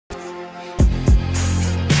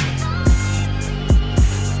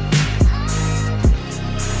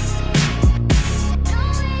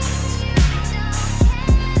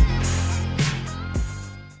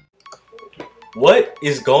What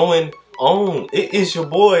is going on? It is your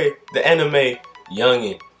boy, the Anime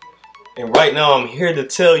Youngin, and right now I'm here to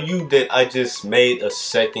tell you that I just made a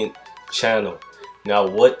second channel. Now,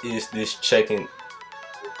 what is this second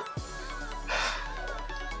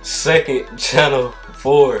channel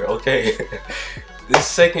for? Okay, this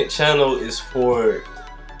second channel is for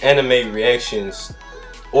anime reactions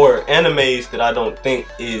or animes that I don't think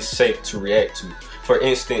is safe to react to. For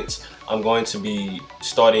instance, I'm going to be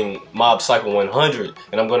starting Mob Psycho 100,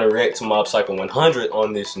 and I'm going to react to Mob Psycho 100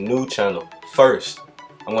 on this new channel first.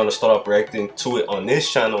 I'm going to start off reacting to it on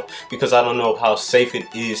this channel because I don't know how safe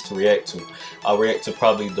it is to react to. I'll react to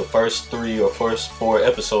probably the first 3 or first 4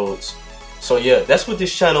 episodes. So yeah, that's what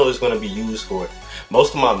this channel is going to be used for.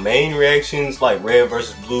 Most of my main reactions, like Red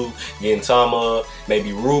vs. Blue, Gintama,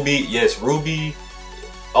 maybe Ruby, yes, Ruby,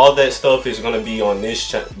 all that stuff is going to be on this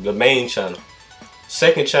channel, the main channel.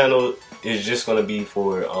 Second channel is just going to be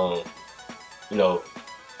for, you know,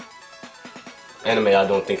 anime I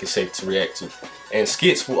don't think is safe to react to. And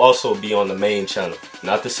skits will also be on the main channel,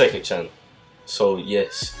 not the second channel. So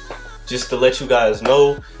yes, just to let you guys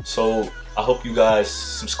know. So I hope you guys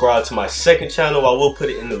subscribe to my second channel. I will put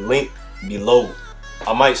it in the link below.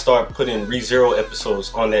 I might start putting ReZero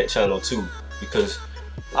episodes on that channel too, because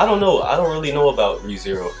I don't know, I don't really know about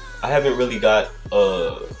ReZero. I haven't really got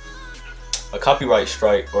a copyright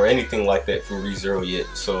strike or anything like that from ReZero yet,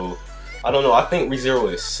 so I don't know. I think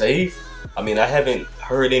ReZero is safe. I mean, I haven't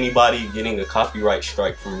heard anybody getting a copyright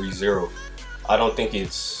strike from ReZero. I don't think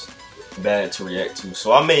it's bad to react to,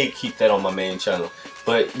 so I may keep that on my main channel.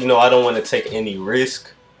 But you know, I don't want to take any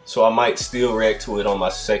risk, so I might still react to it on my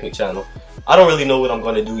second channel. I don't really know what I'm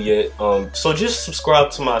going to do yet, so just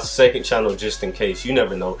subscribe to my second channel just in case. You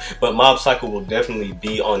never know. But Mob Psycho will definitely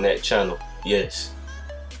be on that channel, yes.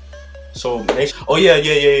 So make sure, oh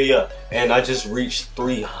yeah, and I just reached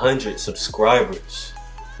 300 subscribers.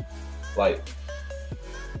 Like,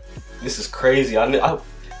 this is crazy. To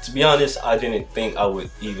be honest, I didn't think I would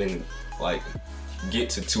even like get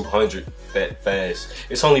to 200 that fast.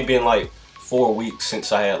 It's only been like 4 weeks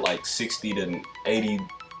since I had like 60 to 80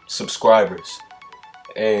 subscribers,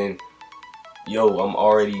 and yo, I'm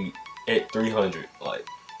already at 300. Like,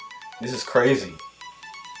 this is crazy.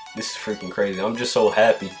 This is freaking crazy. I'm just so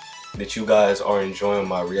happy that you guys are enjoying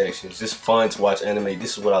my reactions. It's fun to watch anime.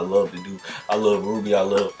 This is what I love to do. I love Ruby. I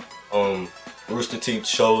love Rooster Teeth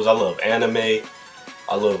shows. I love anime.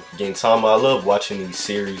 I love Gintama. I love watching these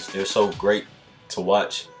series. They're so great to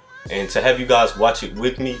watch, and to have you guys watch it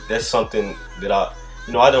with me, that's something that I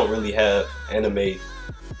don't really have anime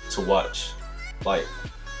to watch. Like,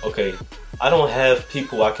 okay, I don't have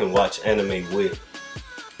people I can watch anime with,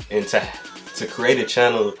 and to create a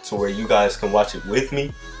channel to where you guys can watch it with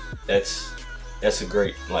me, that's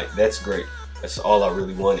great. Like, that's great. That's all I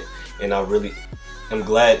really wanted, and I really am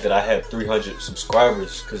glad that I have 300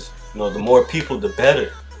 subscribers, because you know, the more people the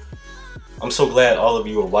better. I'm so glad all of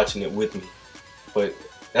you are watching it with me. But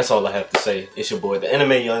that's all I have to say. It's your boy, the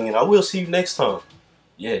Anime Young, and I will see you next time.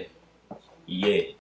 Yeah.